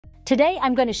Today,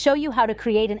 I'm going to show you how to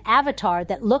create an avatar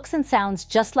that looks and sounds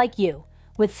just like you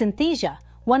with Synthesia,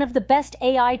 one of the best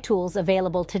AI tools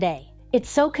available today. It's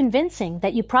so convincing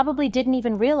that you probably didn't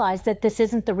even realize that this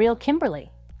isn't the real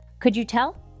Kimberly. Could you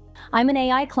tell? I'm an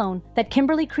AI clone that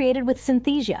Kimberly created with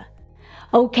Synthesia.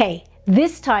 Okay,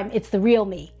 this time it's the real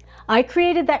me. I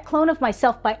created that clone of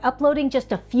myself by uploading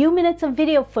just a few minutes of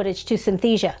video footage to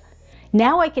Synthesia.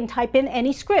 Now I can type in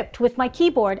any script with my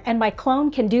keyboard and my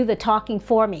clone can do the talking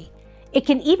for me. It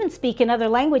can even speak in other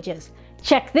languages.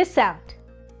 Check this out.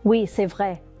 Oui, c'est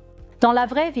vrai. Dans la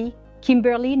vraie vie,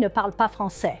 Kimberly ne parle pas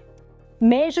français.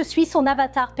 Mais je suis son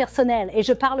avatar personnel et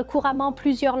je parle couramment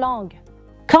plusieurs langues.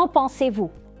 Qu'en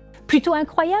pensez-vous? Plutôt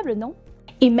incroyable, non?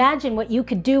 Imagine what you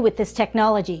could do with this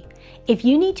technology. If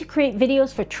you need to create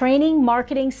videos for training,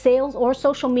 marketing, sales, or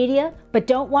social media, but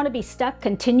don't want to be stuck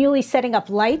continually setting up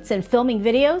lights and filming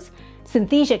videos,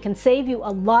 Synthesia can save you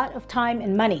a lot of time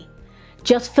and money.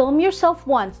 Just film yourself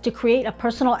once to create a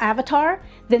personal avatar,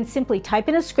 then simply type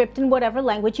in a script in whatever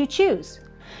language you choose.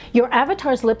 Your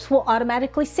avatar's lips will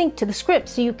automatically sync to the script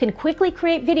so you can quickly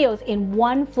create videos in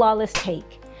one flawless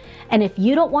take. And if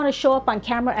you don't want to show up on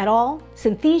camera at all,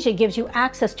 Synthesia gives you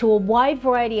access to a wide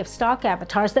variety of stock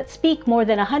avatars that speak more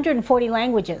than 140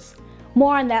 languages.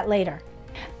 More on that later.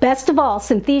 Best of all,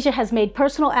 Synthesia has made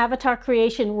personal avatar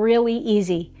creation really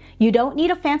easy. You don't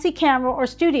need a fancy camera or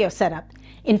studio setup.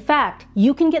 In fact,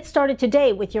 you can get started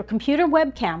today with your computer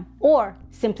webcam or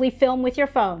simply film with your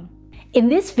phone. In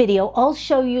this video, I'll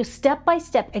show you step by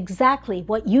step exactly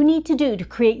what you need to do to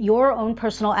create your own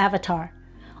personal avatar.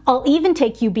 I'll even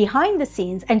take you behind the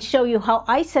scenes and show you how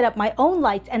I set up my own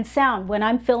lights and sound when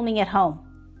I'm filming at home.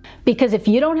 Because if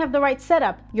you don't have the right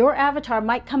setup, your avatar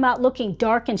might come out looking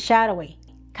dark and shadowy,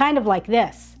 kind of like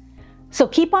this. So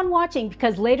keep on watching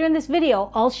because later in this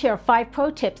video, I'll share 5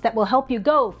 pro tips that will help you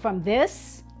go from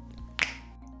this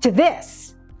to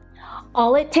this.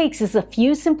 All it takes is a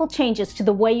few simple changes to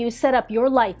the way you set up your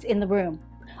lights in the room.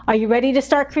 Are you ready to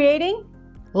start creating?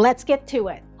 Let's get to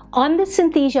it. On the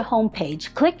Synthesia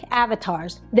homepage, click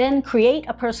Avatars, then Create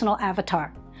a Personal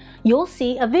Avatar. You'll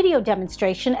see a video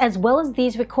demonstration as well as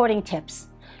these recording tips.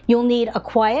 You'll need a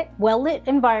quiet, well-lit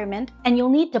environment, and you'll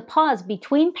need to pause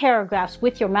between paragraphs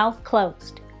with your mouth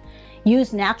closed.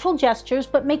 Use natural gestures,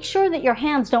 but make sure that your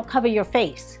hands don't cover your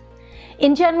face.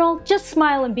 In general, just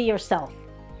smile and be yourself.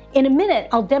 In a minute,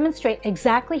 I'll demonstrate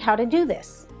exactly how to do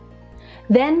this.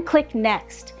 Then click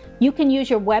Next. You can use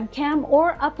your webcam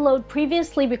or upload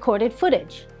previously recorded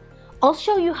footage. I'll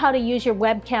show you how to use your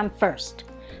webcam first.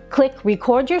 Click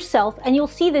Record Yourself and you'll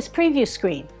see this preview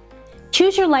screen.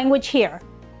 Choose your language here.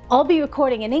 I'll be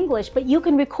recording in English, but you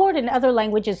can record in other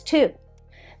languages too.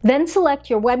 Then select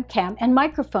your webcam and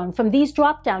microphone from these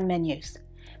drop-down menus.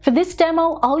 For this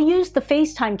demo, I'll use the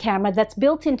FaceTime camera that's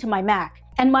built into my Mac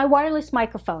and my wireless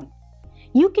microphone.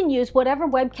 You can use whatever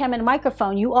webcam and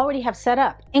microphone you already have set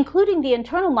up, including the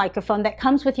internal microphone that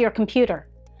comes with your computer.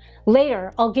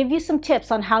 Later, I'll give you some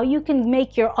tips on how you can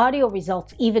make your audio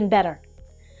results even better.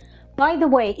 By the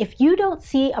way, if you don't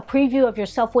see a preview of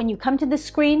yourself when you come to this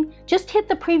screen, just hit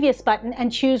the previous button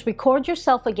and choose Record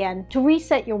Yourself again to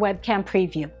reset your webcam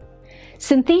preview.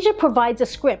 Synthesia provides a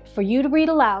script for you to read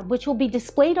aloud, which will be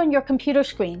displayed on your computer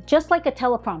screen, just like a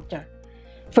teleprompter.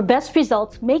 For best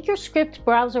results, make your script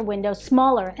browser window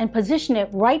smaller and position it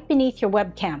right beneath your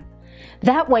webcam.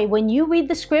 That way, when you read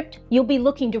the script, you'll be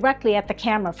looking directly at the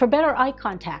camera for better eye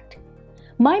contact.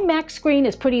 My Mac screen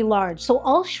is pretty large, so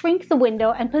I'll shrink the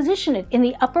window and position it in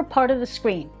the upper part of the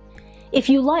screen. If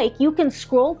you like, you can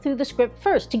scroll through the script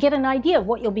first to get an idea of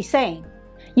what you'll be saying.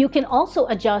 You can also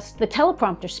adjust the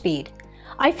teleprompter speed.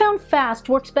 I found fast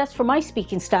works best for my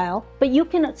speaking style, but you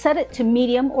can set it to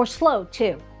medium or slow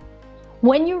too.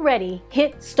 When you're ready,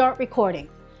 hit Start Recording.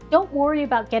 Don't worry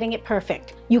about getting it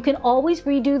perfect. You can always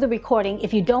redo the recording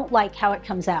if you don't like how it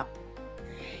comes out.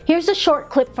 Here's a short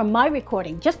clip from my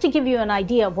recording just to give you an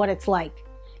idea of what it's like.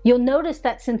 You'll notice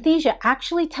that Synthesia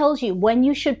actually tells you when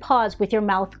you should pause with your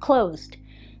mouth closed.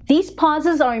 These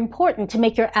pauses are important to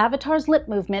make your avatar's lip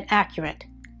movement accurate.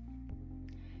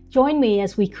 Join me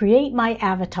as we create my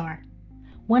avatar.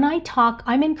 When I talk,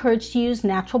 I'm encouraged to use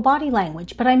natural body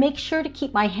language, but I make sure to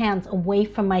keep my hands away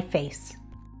from my face.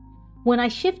 When I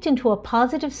shift into a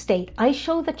positive state, I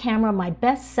show the camera my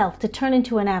best self to turn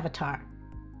into an avatar.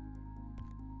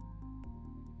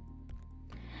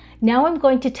 Now I'm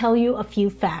going to tell you a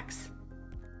few facts.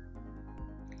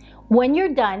 When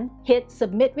you're done, hit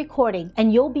Submit Recording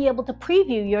and you'll be able to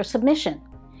preview your submission.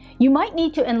 You might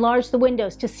need to enlarge the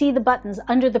windows to see the buttons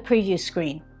under the preview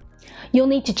screen. You'll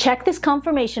need to check this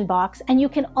confirmation box and you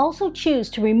can also choose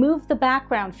to remove the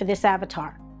background for this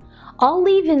avatar. I'll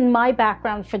leave in my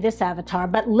background for this avatar,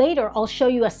 but later I'll show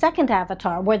you a second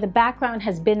avatar where the background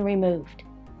has been removed.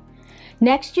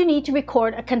 Next, you need to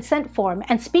record a consent form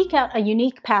and speak out a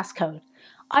unique passcode.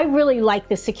 I really like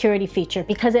this security feature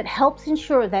because it helps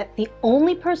ensure that the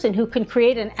only person who can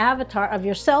create an avatar of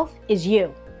yourself is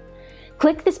you.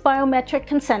 Click this biometric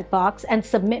consent box and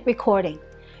submit recording.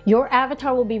 Your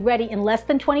avatar will be ready in less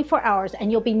than 24 hours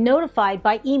and you'll be notified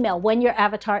by email when your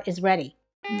avatar is ready.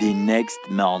 The next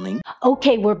morning.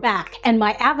 Okay, we're back and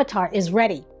my avatar is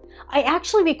ready. I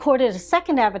actually recorded a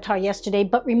second avatar yesterday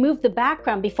but removed the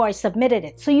background before I submitted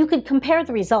it so you could compare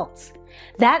the results.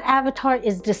 That avatar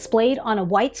is displayed on a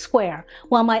white square,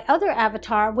 while my other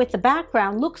avatar with the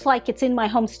background looks like it's in my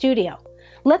home studio.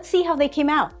 Let's see how they came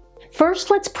out.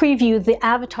 First, let's preview the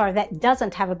avatar that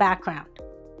doesn't have a background.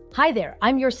 Hi there,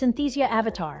 I'm your Synthesia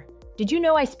Avatar. Did you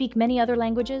know I speak many other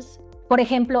languages? Por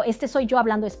ejemplo, este soy yo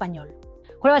hablando español.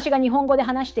 これは私が日本語で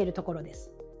話しているところで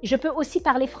す。Je peux aussi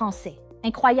parler français.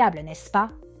 Incroyable, n'est-ce pas?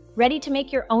 Ready to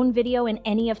make your own video in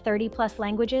any of 30+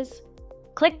 languages?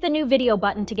 Click the new video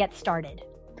button to get started.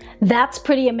 That's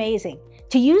pretty amazing.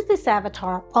 To use this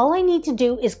avatar, all I need to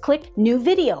do is click New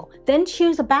Video, then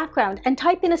choose a background and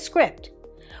type in a script.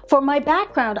 For my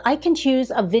background, I can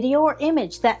choose a video or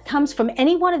image that comes from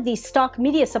any one of these stock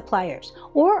media suppliers,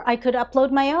 or I could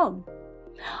upload my own.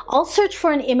 I'll search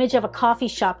for an image of a coffee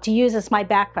shop to use as my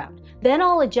background. Then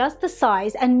I'll adjust the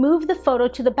size and move the photo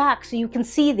to the back so you can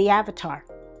see the avatar.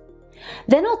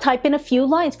 Then I'll type in a few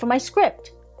lines for my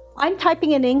script. I'm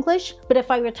typing in English, but if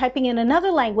I were typing in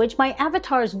another language, my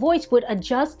avatar's voice would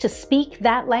adjust to speak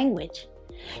that language.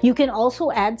 You can also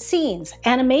add scenes,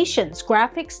 animations,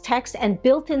 graphics, text, and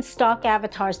built-in stock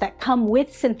avatars that come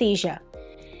with Synthesia.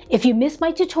 If you missed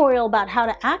my tutorial about how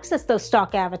to access those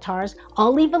stock avatars,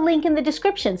 I'll leave a link in the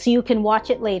description so you can watch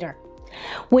it later.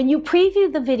 When you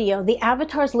preview the video, the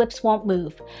avatar's lips won't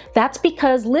move. That's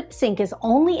because lip sync is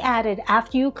only added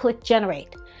after you click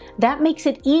Generate. That makes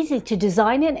it easy to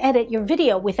design and edit your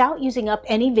video without using up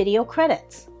any video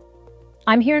credits.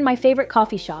 I'm here in my favorite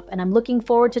coffee shop and I'm looking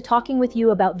forward to talking with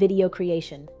you about video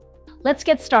creation. Let's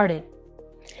get started.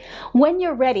 When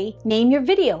you're ready, name your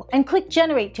video and click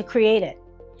Generate to create it.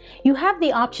 You have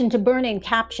the option to burn in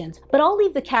captions, but I'll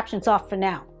leave the captions off for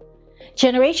now.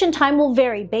 Generation time will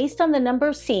vary based on the number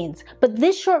of scenes, but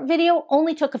this short video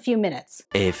only took a few minutes.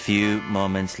 A few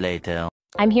moments later.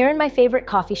 I'm here in my favorite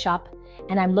coffee shop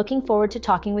and I'm looking forward to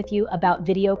talking with you about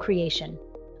video creation.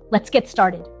 Let's get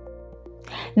started.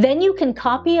 Then you can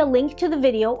copy a link to the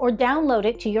video or download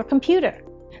it to your computer.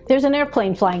 There's an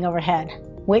airplane flying overhead.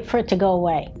 Wait for it to go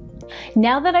away.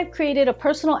 Now that I've created a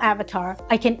personal avatar,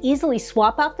 I can easily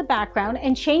swap out the background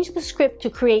and change the script to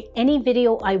create any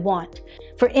video I want.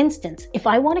 For instance, if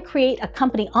I want to create a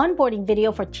company onboarding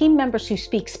video for team members who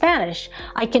speak Spanish,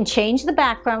 I can change the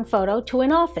background photo to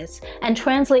an office and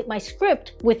translate my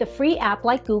script with a free app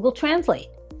like Google Translate.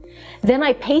 Then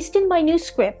I paste in my new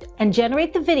script and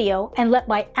generate the video and let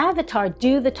my avatar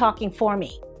do the talking for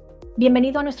me.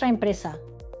 Bienvenido a nuestra empresa.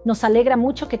 Nos alegra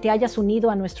mucho que te hayas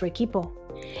unido a nuestro equipo.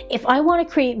 If I want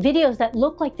to create videos that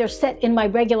look like they're set in my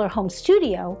regular home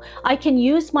studio, I can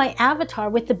use my avatar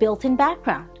with the built-in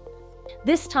background.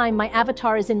 This time my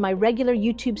avatar is in my regular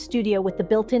YouTube studio with the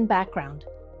built-in background.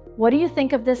 What do you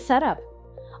think of this setup?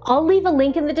 I'll leave a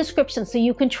link in the description so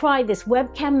you can try this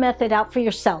webcam method out for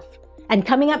yourself. And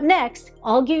coming up next,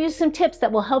 I'll give you some tips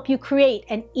that will help you create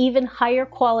an even higher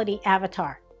quality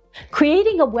avatar.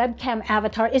 Creating a webcam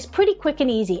avatar is pretty quick and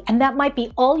easy, and that might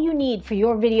be all you need for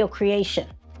your video creation.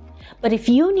 But if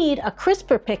you need a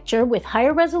crisper picture with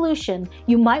higher resolution,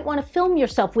 you might want to film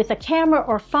yourself with a camera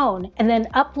or phone and then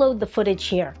upload the footage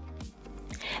here.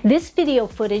 This video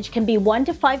footage can be 1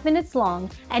 to 5 minutes long,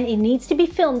 and it needs to be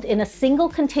filmed in a single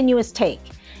continuous take.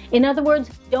 In other words,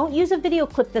 don't use a video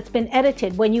clip that's been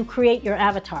edited when you create your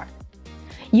avatar.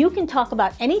 You can talk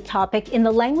about any topic in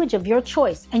the language of your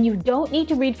choice, and you don't need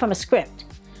to read from a script.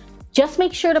 Just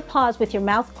make sure to pause with your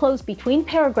mouth closed between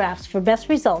paragraphs for best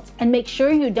results, and make sure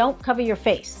you don't cover your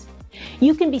face.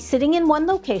 You can be sitting in one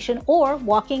location or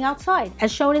walking outside,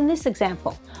 as shown in this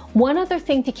example. One other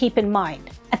thing to keep in mind.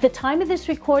 At the time of this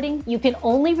recording, you can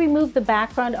only remove the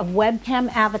background of webcam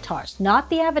avatars, not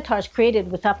the avatars created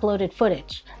with uploaded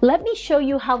footage. Let me show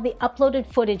you how the uploaded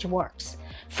footage works.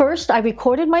 First, I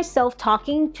recorded myself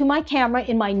talking to my camera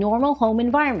in my normal home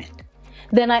environment.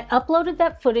 Then I uploaded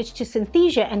that footage to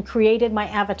Synthesia and created my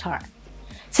avatar.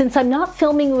 Since I'm not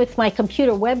filming with my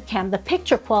computer webcam, the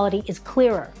picture quality is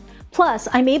clearer. Plus,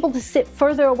 I'm able to sit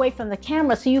further away from the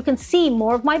camera so you can see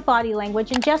more of my body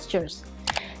language and gestures.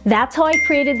 That's how I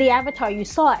created the avatar you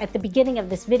saw at the beginning of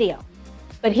this video.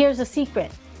 But here's a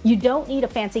secret. You don't need a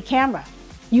fancy camera.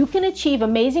 You can achieve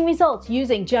amazing results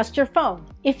using just your phone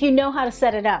if you know how to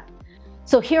set it up.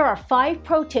 So here are 5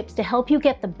 pro tips to help you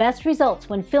get the best results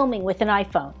when filming with an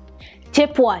iPhone.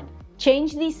 Tip 1.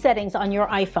 Change these settings on your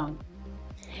iPhone.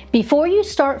 Before you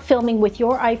start filming with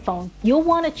your iPhone, you'll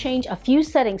want to change a few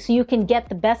settings so you can get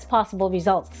the best possible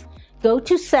results. Go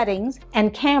to Settings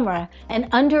and Camera, and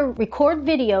under Record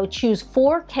Video, choose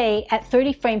 4K at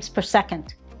 30 frames per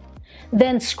second.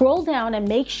 Then scroll down and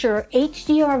make sure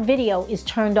HDR video is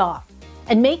turned off,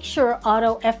 and make sure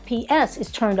Auto FPS is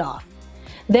turned off.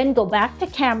 Then go back to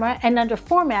Camera and under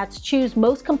Formats, choose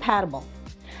Most Compatible.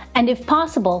 And if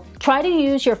possible, try to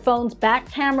use your phone's back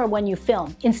camera when you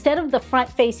film, instead of the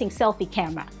front-facing selfie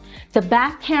camera. The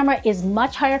back camera is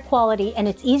much higher quality and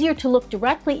it's easier to look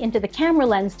directly into the camera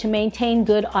lens to maintain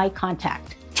good eye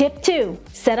contact. Tip 2.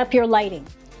 Set up your lighting.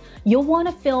 You'll want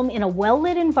to film in a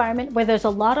well-lit environment where there's a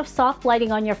lot of soft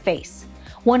lighting on your face.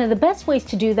 One of the best ways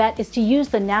to do that is to use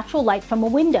the natural light from a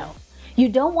window. You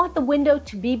don't want the window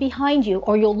to be behind you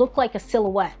or you'll look like a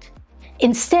silhouette.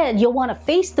 Instead, you'll want to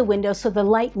face the window so the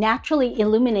light naturally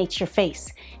illuminates your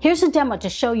face. Here's a demo to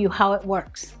show you how it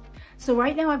works. So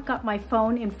right now I've got my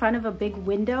phone in front of a big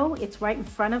window. It's right in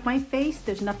front of my face.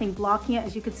 There's nothing blocking it.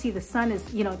 As you can see, the sun is,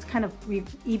 it's kind of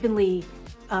evenly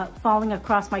falling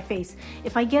across my face.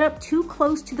 If I get up too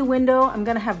close to the window, I'm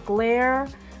gonna have glare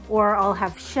or I'll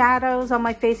have shadows on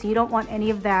my face, and you don't want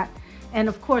any of that. And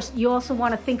of course, you also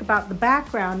want to think about the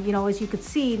background. As you could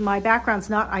see, my background's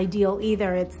not ideal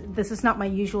either. This is not my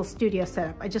usual studio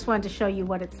setup. I just wanted to show you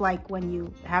what it's like when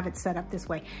you have it set up this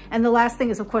way. And the last thing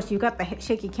is, of course, you got the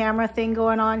shaky camera thing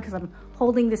going on because I'm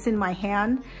holding this in my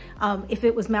hand. If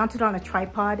it was mounted on a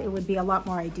tripod, it would be a lot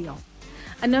more ideal.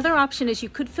 Another option is you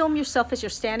could film yourself as you're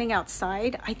standing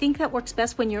outside. I think that works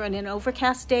best when you're in an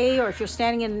overcast day or if you're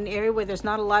standing in an area where there's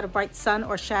not a lot of bright sun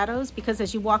or shadows, because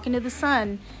as you walk into the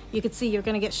sun, you can see you're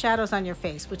going to get shadows on your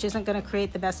face, which isn't going to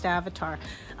create the best avatar.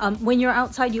 When you're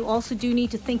outside, you also do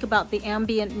need to think about the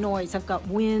ambient noise. I've got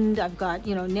wind, I've got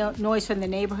noise from the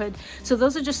neighborhood. So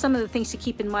those are just some of the things to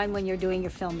keep in mind when you're doing your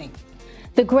filming.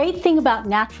 The great thing about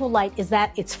natural light is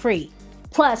that it's free.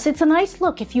 Plus, it's a nice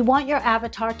look if you want your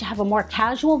avatar to have a more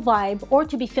casual vibe or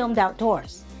to be filmed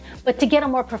outdoors. But to get a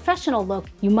more professional look,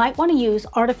 you might want to use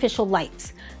artificial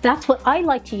lights. That's what I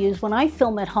like to use when I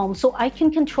film at home, so I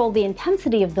can control the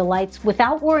intensity of the lights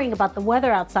without worrying about the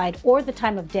weather outside or the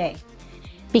time of day.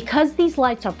 Because these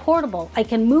lights are portable, I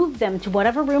can move them to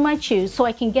whatever room I choose so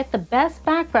I can get the best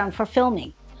background for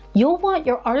filming. You'll want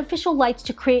your artificial lights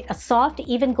to create a soft,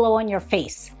 even glow on your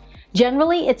face.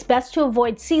 Generally, it's best to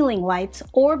avoid ceiling lights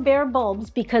or bare bulbs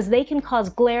because they can cause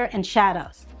glare and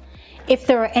shadows. If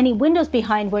there are any windows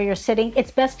behind where you're sitting,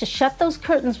 it's best to shut those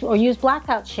curtains or use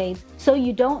blackout shades so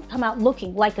you don't come out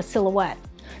looking like a silhouette.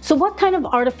 So what kind of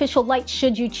artificial light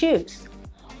should you choose?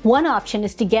 One option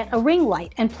is to get a ring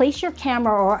light and place your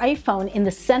camera or iPhone in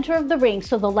the center of the ring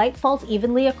so the light falls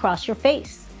evenly across your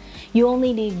face. You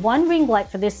only need one ring light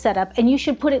for this setup, and you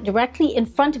should put it directly in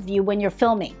front of you when you're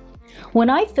filming. When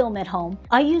I film at home,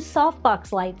 I use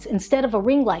softbox lights instead of a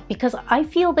ring light because I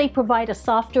feel they provide a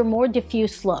softer, more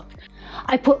diffuse look.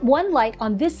 I put one light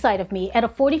on this side of me at a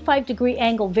 45-degree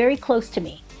angle very close to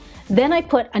me. Then I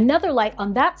put another light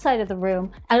on that side of the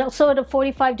room, also at a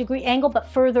 45-degree angle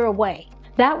but further away.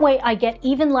 That way I get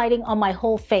even lighting on my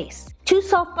whole face. 2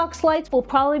 softbox lights will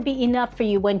probably be enough for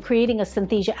you when creating a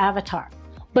Synthesia avatar.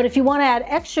 But if you want to add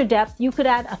extra depth, you could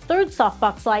add a 3rd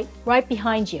softbox light right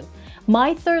behind you.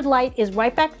 My 3rd light is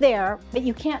right back there, but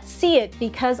you can't see it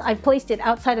because I've placed it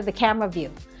outside of the camera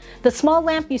view. The small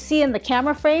lamp you see in the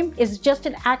camera frame is just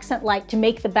an accent light to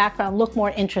make the background look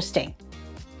more interesting.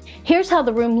 Here's how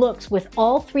the room looks with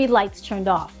all 3 lights turned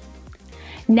off.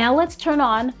 Now let's turn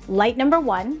on light number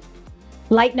 1,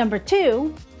 light number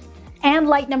 2, and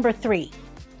light number 3.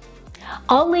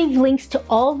 I'll leave links to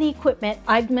all the equipment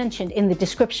I've mentioned in the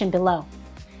description below.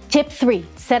 Tip 3,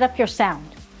 set up your sound.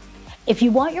 If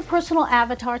you want your personal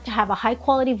avatar to have a high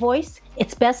quality voice,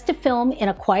 it's best to film in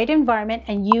a quiet environment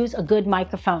and use a good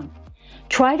microphone.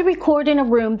 Try to record in a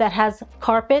room that has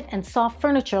carpet and soft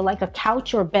furniture like a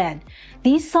couch or bed.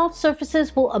 These soft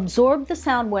surfaces will absorb the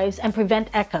sound waves and prevent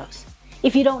echoes.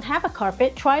 If you don't have a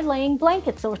carpet, try laying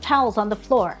blankets or towels on the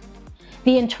floor.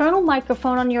 The internal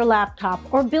microphone on your laptop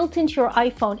or built into your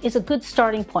iPhone is a good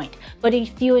starting point, but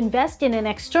if you invest in an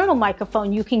external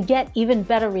microphone, you can get even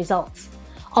better results.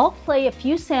 I'll play a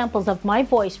few samples of my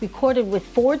voice recorded with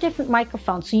 4 different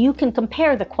microphones so you can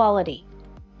compare the quality.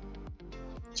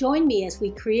 Join me as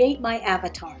we create my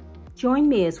avatar. Join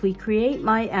me as we create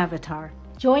my avatar.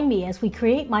 Join me as we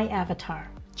create my avatar.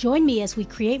 Join me as we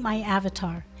create my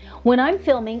avatar. When I'm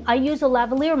filming, I use a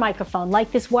lavalier microphone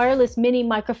like this wireless mini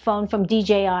microphone from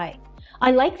DJI.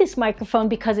 I like this microphone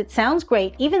because it sounds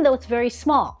great even though it's very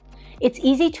small. It's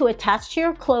easy to attach to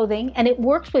your clothing and it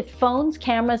works with phones,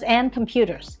 cameras, and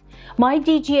computers. My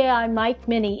DJI Mic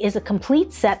Mini is a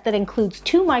complete set that includes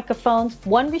 2 microphones,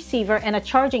 1 receiver, and a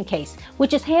charging case,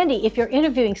 which is handy if you're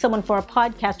interviewing someone for a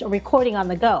podcast or recording on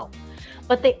the go.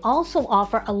 But they also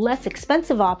offer a less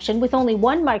expensive option with only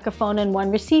 1 microphone and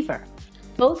 1 receiver.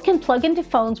 Both can plug into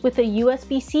phones with a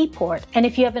USB-C port, and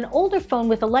if you have an older phone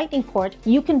with a Lightning port,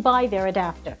 you can buy their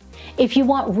adapter. If you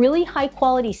want really high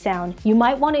quality sound, you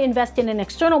might want to invest in an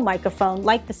external microphone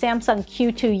like the Samsung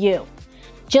Q2U.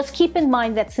 Just keep in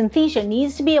mind that Synthesia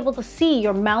needs to be able to see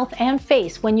your mouth and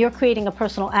face when you're creating a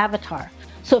personal avatar.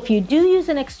 So if you do use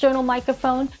an external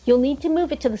microphone, you'll need to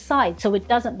move it to the side so it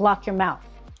doesn't block your mouth.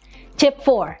 Tip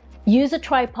 4. Use a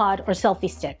tripod or selfie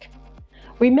stick.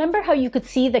 Remember how you could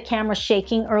see the camera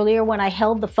shaking earlier when I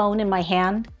held the phone in my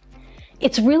hand?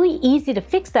 It's really easy to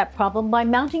fix that problem by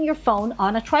mounting your phone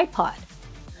on a tripod.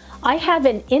 I have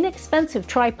an inexpensive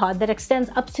tripod that extends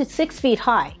up to 6 feet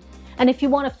high. And if you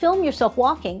want to film yourself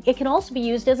walking, it can also be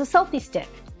used as a selfie stick.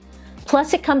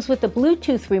 Plus, it comes with a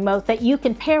Bluetooth remote that you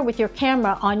can pair with your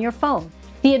camera on your phone.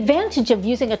 The advantage of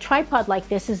using a tripod like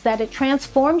this is that it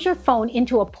transforms your phone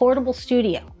into a portable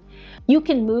studio. You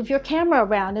can move your camera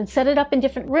around and set it up in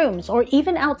different rooms or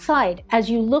even outside as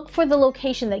you look for the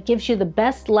location that gives you the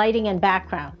best lighting and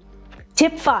background.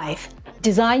 Tip 5.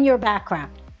 Design your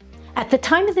background. At the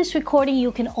time of this recording,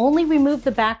 you can only remove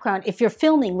the background if you're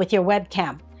filming with your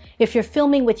webcam. If you're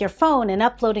filming with your phone and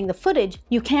uploading the footage,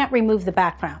 you can't remove the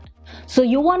background. So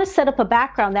you'll want to set up a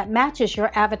background that matches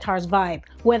your avatar's vibe,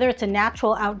 whether it's a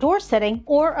natural outdoor setting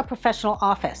or a professional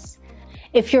office.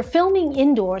 If you're filming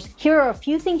indoors, here are a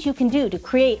few things you can do to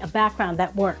create a background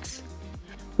that works.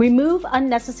 Remove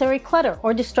unnecessary clutter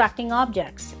or distracting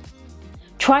objects.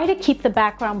 Try to keep the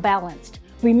background balanced.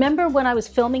 Remember when I was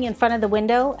filming in front of the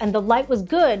window and the light was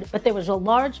good, but there was a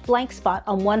large blank spot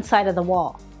on one side of the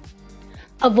wall.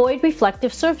 Avoid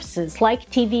reflective surfaces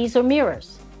like TVs or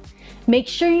mirrors. Make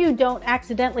sure you don't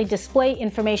accidentally display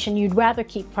information you'd rather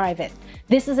keep private.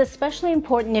 This is especially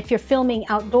important if you're filming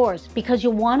outdoors because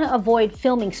you'll want to avoid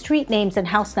filming street names and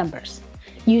house numbers.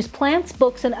 Use plants,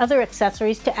 books, and other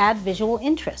accessories to add visual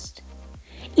interest.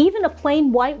 Even a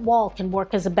plain white wall can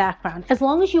work as a background as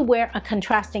long as you wear a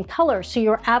contrasting color so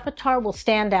your avatar will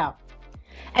stand out.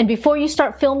 And before you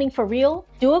start filming for real,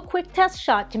 do a quick test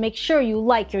shot to make sure you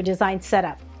like your design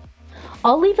setup.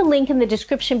 I'll leave a link in the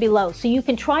description below so you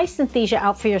can try Synthesia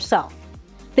out for yourself.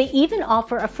 They even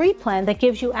offer a free plan that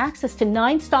gives you access to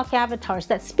 9 stock avatars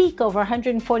that speak over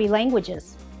 140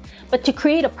 languages. But to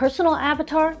create a personal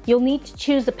avatar, you'll need to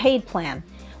choose a paid plan.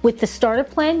 With the starter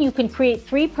plan, you can create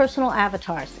 3 personal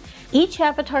avatars. Each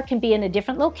avatar can be in a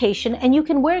different location and you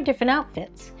can wear different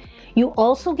outfits. You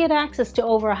also get access to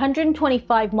over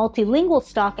 125 multilingual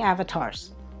stock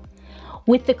avatars.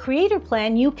 With the creator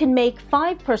plan, you can make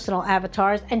 5 personal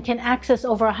avatars and can access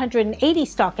over 180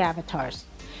 stock avatars.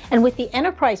 And with the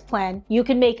enterprise plan, you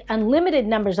can make unlimited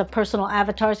numbers of personal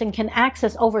avatars and can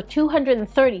access over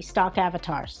 230 stock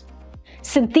avatars.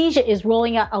 Synthesia is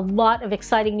rolling out a lot of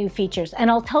exciting new features,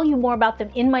 and I'll tell you more about them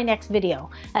in my next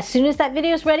video. As soon as that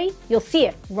video is ready, you'll see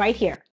it right here.